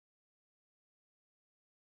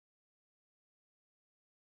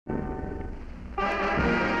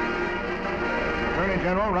Attorney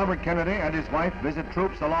General Robert Kennedy and his wife visit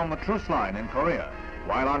troops along the truce line in Korea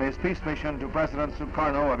while on his peace mission to President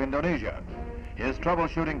Sukarno of Indonesia. His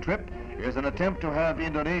troubleshooting trip is an attempt to have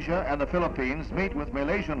Indonesia and the Philippines meet with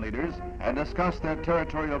Malaysian leaders and discuss their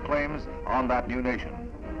territorial claims on that new nation.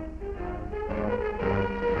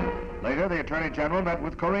 Later, the Attorney General met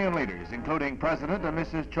with Korean leaders, including President and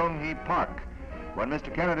Mrs. Chung-hee Park. When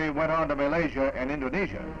Mr. Kennedy went on to Malaysia and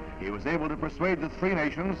Indonesia, he was able to persuade the three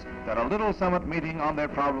nations that a little summit meeting on their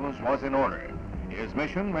problems was in order. His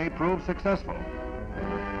mission may prove successful.